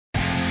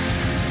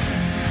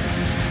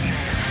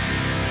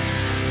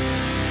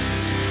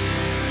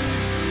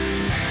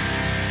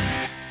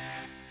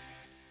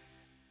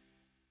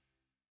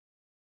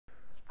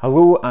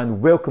Hello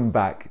and welcome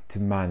back to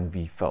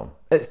manvfilm.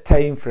 It's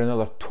time for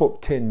another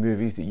top 10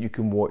 movies that you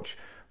can watch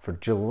for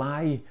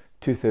July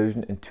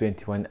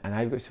 2021, and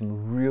I've got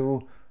some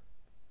real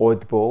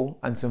oddball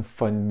and some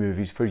fun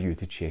movies for you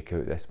to check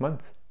out this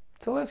month.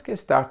 So let's get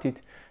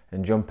started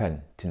and jump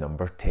in to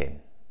number 10.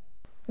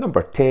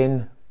 Number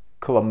 10,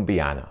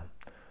 Colombiana.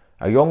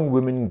 A young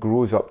woman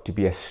grows up to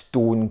be a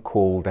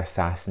stone-cold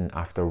assassin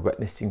after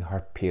witnessing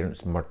her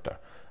parents' murder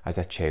as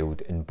a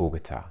child in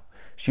Bogota.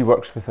 She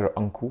works with her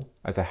uncle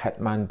as a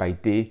hitman by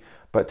day,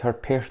 but her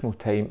personal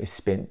time is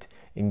spent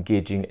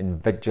engaging in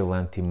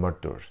vigilante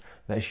murders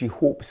that she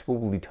hopes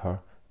will lead her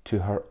to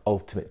her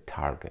ultimate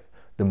target,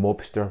 the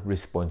mobster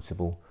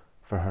responsible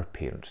for her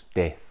parents'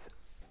 death.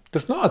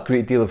 There's not a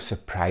great deal of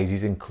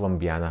surprises in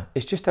Colombiana.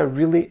 It's just a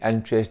really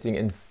interesting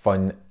and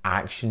fun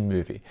action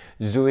movie.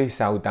 Zoe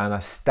Saldana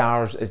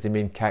stars as the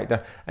main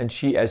character, and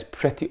she is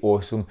pretty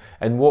awesome,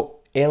 and what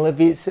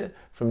elevates it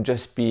from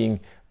just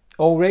being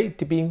alright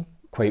to being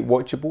quite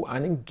watchable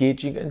and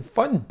engaging and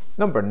fun.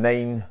 Number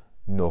 9,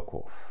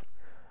 Knockoff.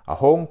 A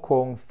Hong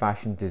Kong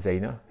fashion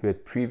designer who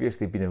had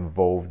previously been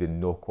involved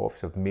in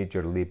knockoffs of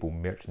major label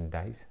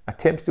merchandise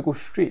attempts to go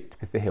straight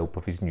with the help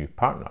of his new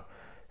partner,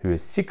 who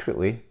is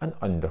secretly an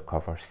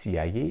undercover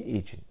CIA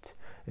agent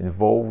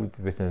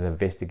involved with an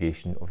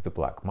investigation of the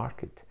black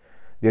market.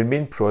 Their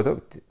main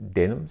product,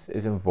 denims,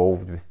 is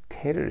involved with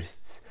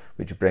terrorists,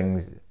 which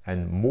brings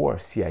in more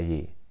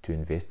CIA to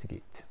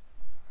investigate.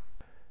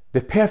 The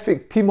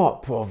perfect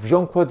team-up of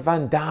Jean-Claude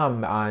Van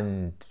Damme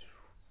and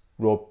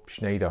Rob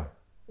Schneider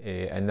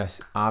in this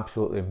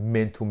absolutely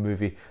mental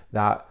movie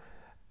that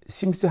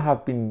seems to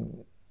have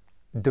been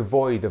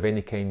devoid of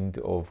any kind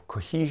of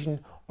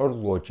cohesion or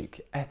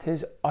logic. It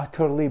is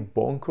utterly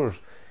bonkers,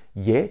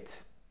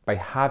 yet by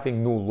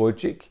having no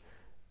logic,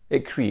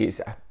 it creates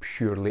a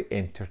purely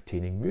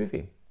entertaining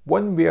movie.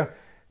 One where,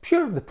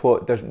 sure, the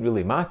plot doesn't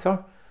really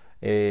matter,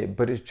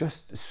 but it's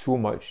just so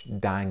much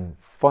dang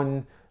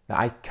fun that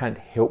I can't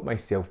help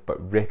myself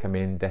but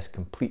recommend this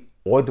complete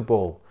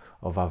oddball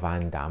of a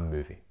Van Damme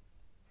movie.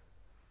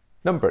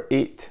 Number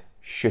 8,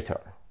 Shooter.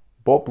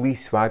 Bob Lee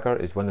Swagger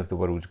is one of the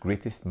world's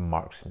greatest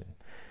marksmen.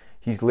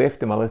 He's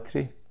left the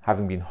military,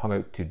 having been hung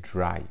out to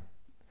dry.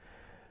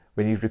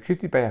 When he's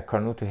recruited by a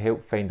colonel to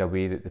help find a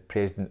way that the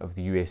president of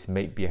the US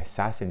might be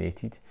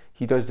assassinated,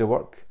 he does the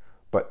work,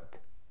 but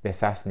the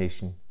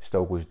assassination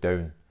still goes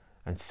down,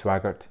 and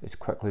Swaggart is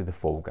quickly the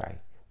fall guy.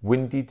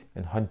 Wounded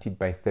and hunted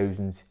by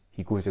thousands,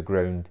 he goes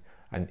aground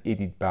and,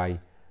 aided by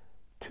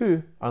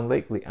two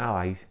unlikely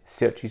allies,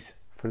 searches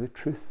for the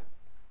truth.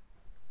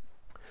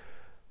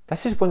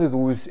 This is one of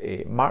those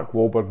Mark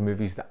Wahlberg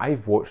movies that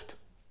I've watched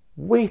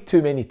way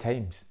too many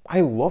times.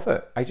 I love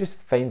it. I just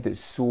find it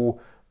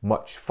so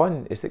much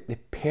fun. It's like the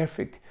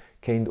perfect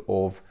kind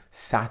of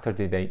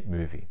Saturday night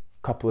movie.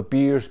 Couple of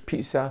beers,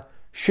 pizza,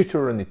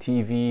 shooter on the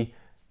TV,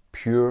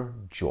 pure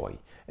joy.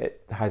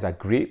 It has a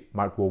great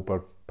Mark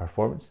Wahlberg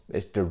performance.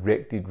 It's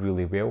directed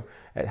really well.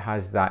 It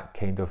has that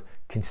kind of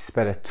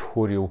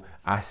conspiratorial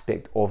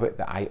aspect of it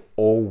that I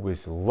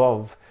always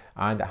love,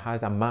 and it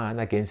has a man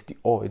against the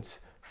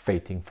odds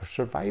fighting for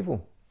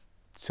survival.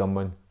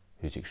 Someone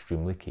who's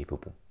extremely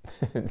capable.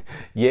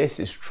 Yes,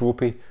 it's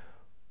tropey.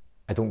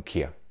 I don't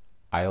care.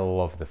 I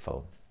love the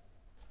film.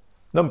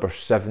 Number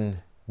 7,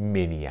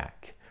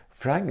 Maniac.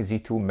 Frank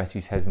Zito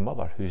misses his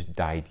mother, who's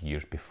died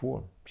years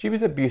before. She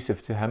was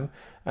abusive to him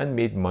and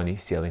made money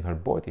selling her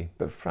body,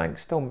 but Frank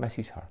still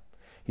misses her.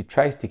 He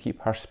tries to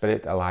keep her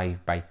spirit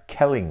alive by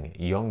killing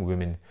young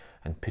women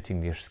and putting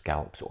their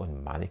scalps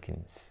on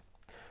mannequins.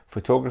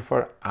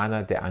 Photographer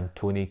Anna de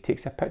Antoni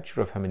takes a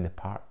picture of him in the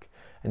park,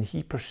 and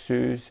he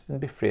pursues and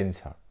befriends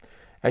her.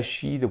 Is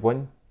she the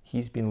one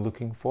he's been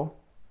looking for?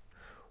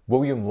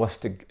 William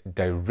Lustig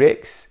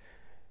directs.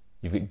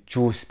 You've got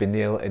Joe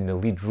Spinell in the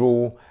lead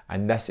role,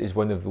 and this is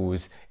one of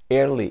those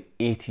early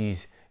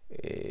 80s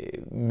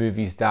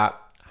movies that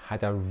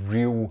had a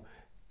real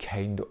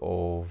kind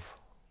of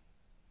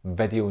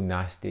video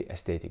nasty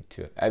aesthetic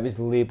to it. It was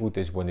labelled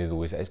as one of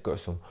those. It's got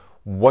some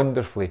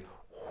wonderfully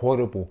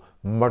horrible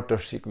murder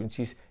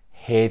sequences,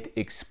 head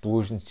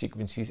explosion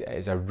sequences. It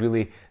is a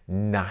really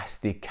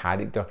nasty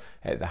character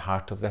at the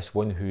heart of this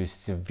one who is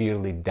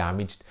severely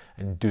damaged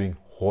and doing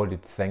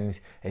horrid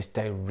things. It's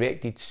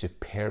directed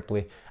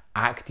superbly,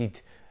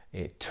 acted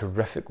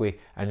terrifically,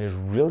 and is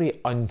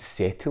really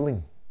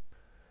unsettling.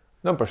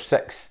 Number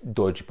 6,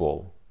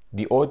 Dodgeball.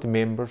 The odd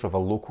members of a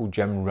local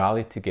gym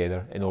rally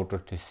together in order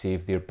to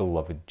save their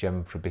beloved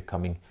gym from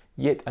becoming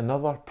yet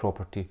another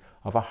property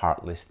of a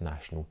heartless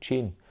national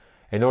chain.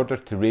 In order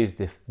to raise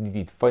the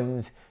needed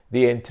funds,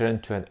 they enter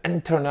into an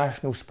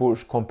international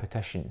sports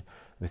competition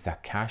with a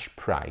cash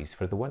prize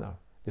for the winner.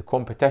 The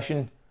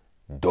competition?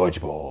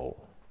 Dodgeball.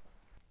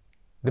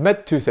 The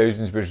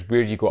mid-2000s was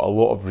where you got a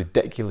lot of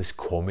ridiculous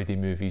comedy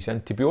movies,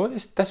 and to be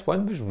honest, this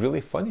one was really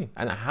funny,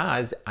 and it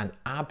has an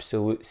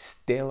absolute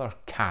stellar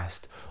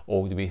cast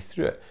all the way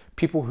through it.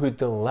 People who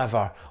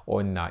deliver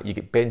on that. You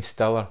get Ben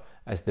Stiller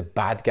as the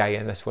bad guy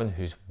in this one,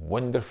 who's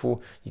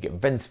wonderful. You get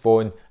Vince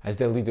Vaughn as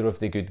the leader of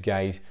the good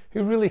guys,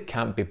 who really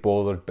can't be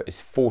bothered but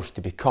is forced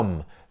to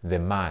become the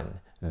man,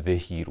 the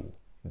hero,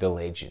 the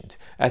legend.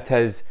 It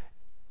is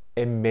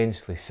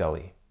immensely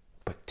silly,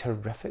 but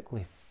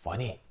terrifically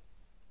funny,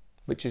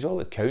 which is all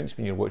that counts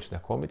when you're watching a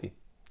comedy.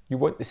 You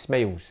want the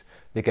smiles,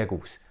 the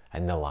giggles,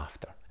 and the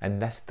laughter,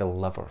 and this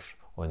delivers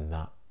on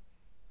that.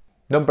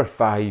 Number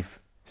 5,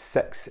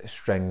 Six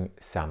String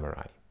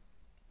Samurai.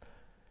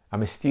 A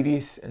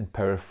mysterious and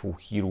powerful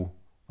hero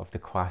of the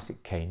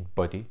classic kind,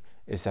 Buddy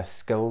is as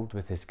skilled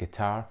with his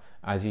guitar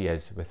as he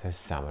is with his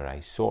samurai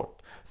sword.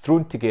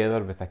 Thrown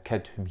together with a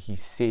kid whom he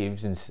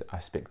saves in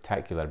a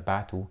spectacular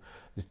battle,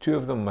 the two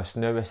of them must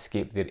now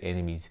escape their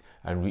enemies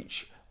and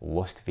reach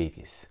Las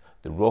Vegas,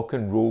 the rock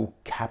and roll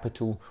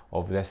capital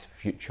of this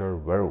future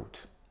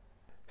world.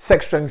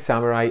 Six String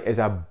Samurai is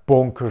a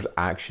bonkers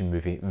action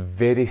movie,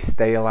 very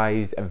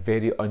stylized and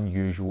very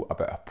unusual,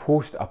 about a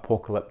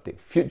post-apocalyptic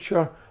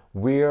future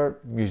where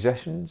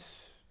musicians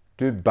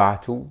do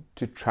battle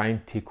to try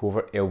and take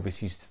over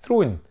Elvis's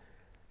throne.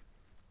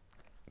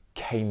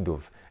 Kind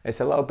of. It's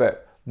a little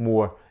bit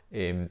more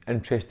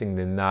interesting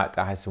than that.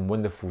 It has some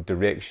wonderful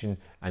direction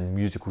and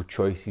musical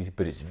choices,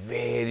 but it's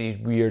very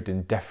weird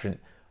and different.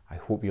 I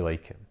hope you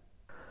like it.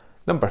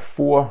 Number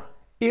 4,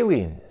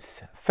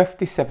 Aliens.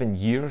 57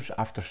 years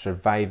after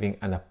surviving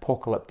an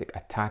apocalyptic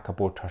attack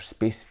aboard her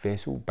space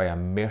vessel by a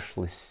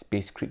merciless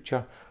space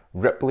creature,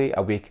 Ripley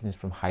awakens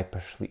from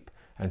hypersleep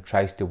and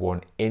tries to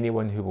warn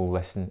anyone who will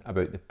listen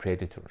about the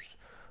predators.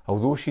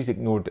 Although she's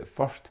ignored at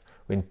first,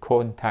 when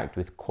contact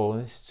with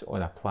colonists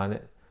on a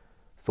planet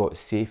thought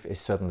safe is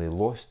suddenly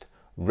lost,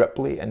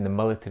 Ripley and the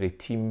military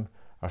team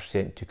are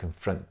sent to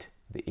confront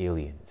the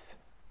aliens.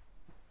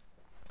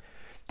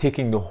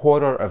 Taking the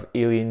horror of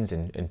Aliens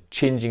and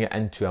changing it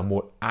into a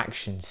more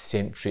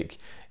action-centric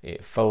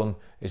film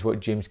is what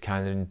James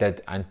Cameron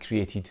did, and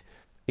created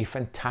a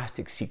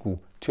fantastic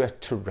sequel to a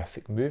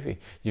terrific movie.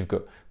 You've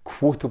got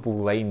quotable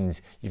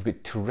lines, you've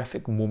got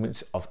terrific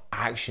moments of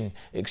action,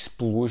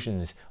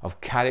 explosions,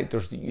 of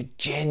characters that you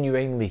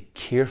genuinely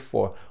care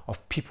for,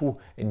 of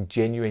people in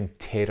genuine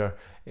terror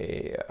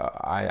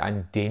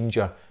and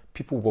danger.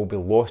 People will be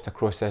lost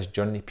across this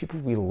journey,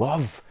 people we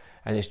love.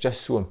 And it's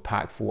just so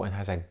impactful and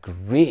has a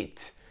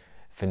great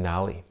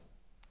finale.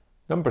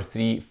 Number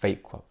 3,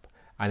 Fight Club.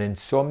 An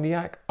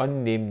insomniac,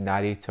 unnamed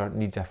narrator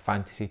needs a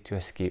fantasy to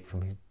escape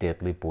from his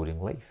deadly, boring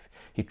life.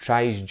 He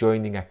tries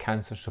joining a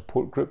cancer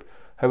support group.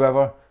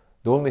 However,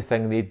 the only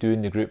thing they do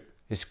in the group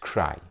is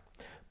cry.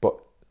 But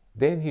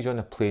then he's on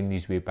a plane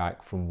his way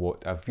back from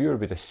what a viewer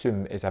would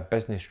assume is a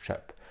business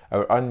trip.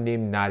 Our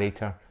unnamed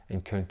narrator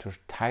encounters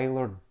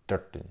Tyler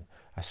Durden,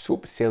 a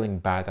soap-selling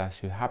badass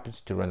who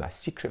happens to run a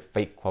secret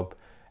fight club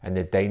in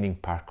the dining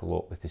park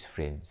lot with his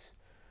friends,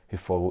 who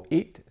follow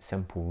 8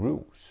 simple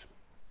rules.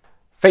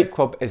 Fight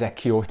Club is a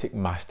chaotic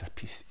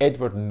masterpiece.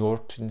 Edward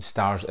Norton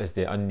stars as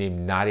the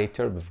unnamed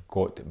narrator. We've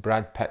got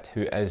Brad Pitt,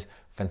 who is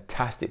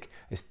fantastic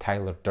as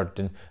Tyler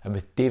Durden, and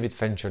with David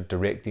Fincher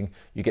directing,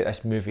 you get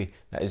this movie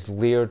that is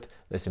layered,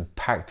 that's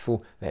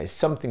impactful, that has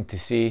something to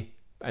say,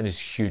 and is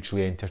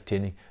hugely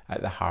entertaining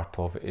at the heart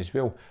of it as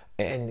well.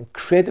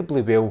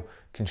 Incredibly well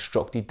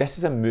constructed. This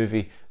is a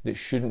movie that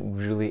shouldn't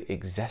really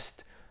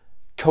exist.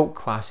 Cult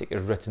classic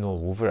is written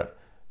all over it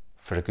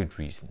for a good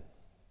reason.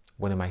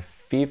 One of my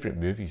favourite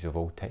movies of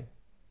all time.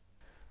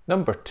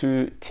 Number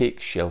 2,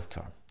 Take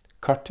Shelter.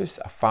 Curtis,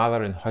 a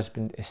father and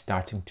husband, is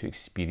starting to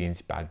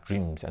experience bad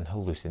dreams and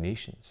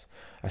hallucinations.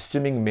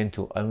 Assuming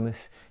mental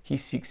illness, he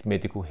seeks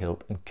medical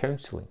help and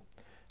counselling.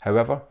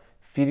 However,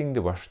 fearing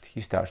the worst,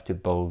 he starts to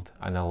build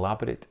an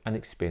elaborate and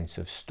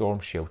expensive storm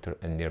shelter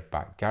in their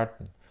back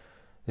garden.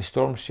 The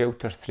storm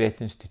shelter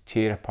threatens to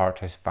tear apart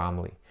his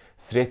family,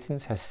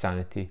 threatens his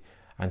sanity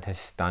and his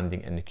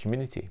standing in the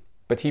community,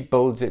 but he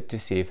builds it to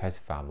save his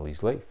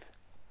family's life.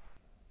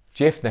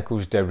 Jeff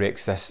Nichols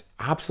directs this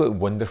absolutely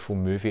wonderful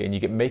movie, and you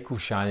get Michael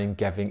Shannon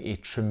giving a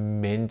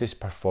tremendous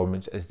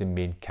performance as the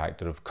main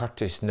character of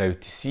Curtis. Now,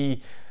 to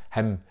see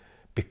him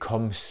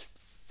become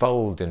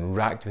filled and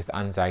racked with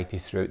anxiety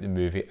throughout the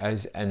movie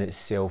is in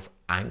itself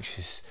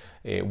anxious.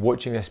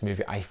 Watching this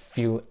movie, I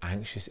feel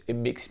anxious. It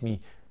makes me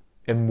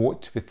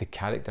emote with the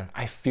character.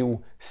 I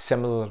feel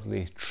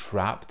similarly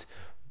trapped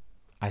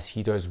as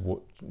he does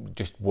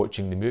just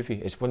watching the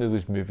movie. It's one of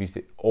those movies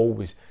that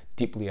always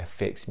deeply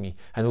affects me,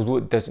 and although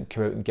it doesn't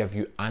come out and give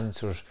you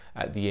answers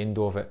at the end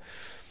of it,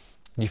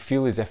 you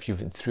feel as if you've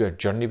been through a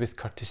journey with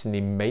Curtis and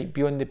they might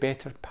be on the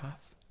better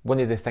path. One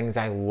of the things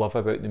I love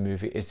about the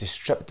movie is the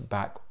stripped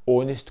back,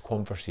 honest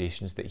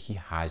conversations that he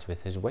has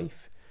with his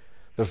wife.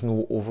 There's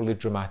no overly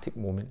dramatic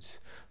moments,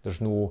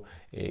 there's no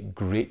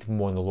great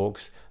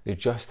monologues, they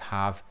just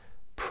have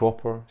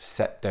proper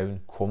sit-down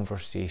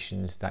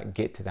conversations that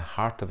get to the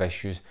heart of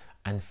issues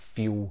and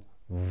feel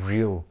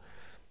real.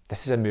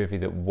 This is a movie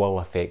that will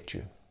affect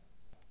you.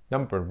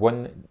 Number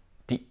 1,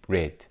 Deep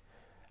Red.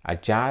 A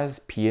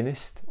jazz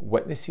pianist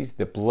witnesses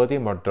the bloody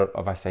murder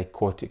of a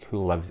psychotic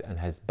who lives in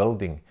his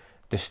building.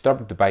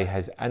 Disturbed by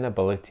his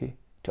inability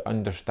to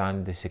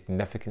understand the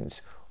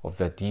significance of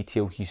the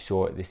detail he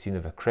saw at the scene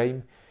of a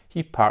crime,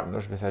 he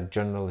partners with a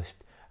journalist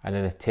in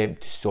an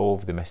attempt to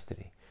solve the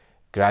mystery.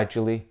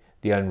 Gradually,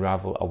 they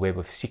unravel a web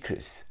of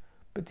secrets,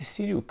 but the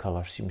serial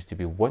killer seems to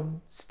be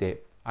one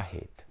step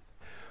ahead.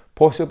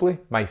 Possibly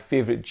my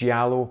favourite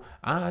giallo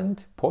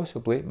and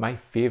possibly my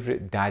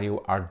favourite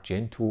Dario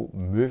Argento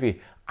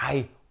movie.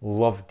 I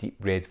love Deep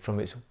Red, from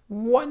its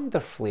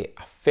wonderfully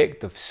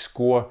effective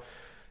score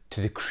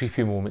to the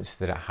creepy moments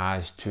that it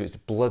has, to its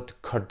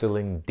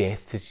blood-curdling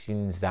death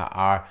scenes that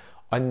are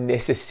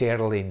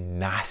unnecessarily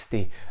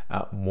nasty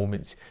at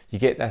moments. You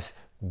get this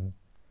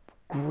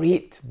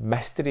great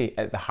mystery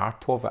at the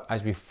heart of it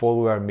as we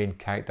follow our main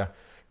character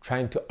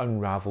trying to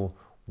unravel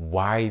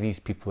why these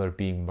people are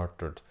being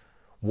murdered.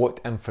 What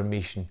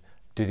information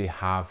do they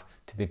have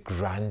to the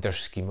grander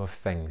scheme of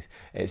things?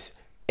 It's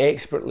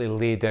expertly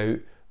laid out,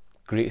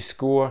 great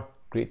score,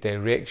 great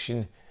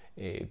direction,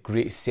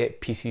 great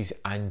set pieces,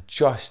 and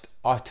just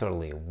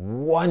utterly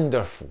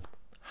wonderful.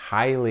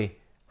 Highly,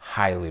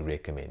 highly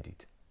recommended.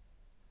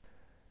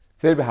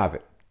 So there we have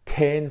it.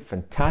 10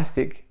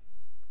 fantastic,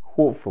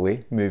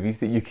 hopefully, movies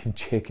that you can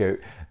check out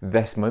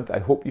this month. I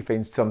hope you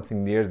find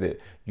something there that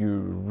you're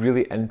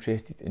really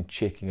interested in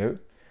checking out.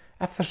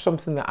 If there's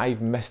something that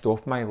I've missed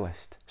off my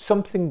list,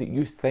 something that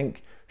you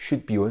think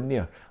should be on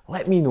there,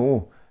 let me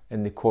know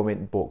in the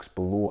comment box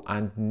below,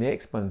 and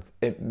next month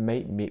it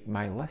might make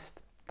my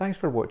list. Thanks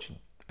for watching,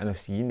 and I'll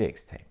see you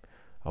next time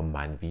on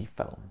Man v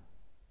Film.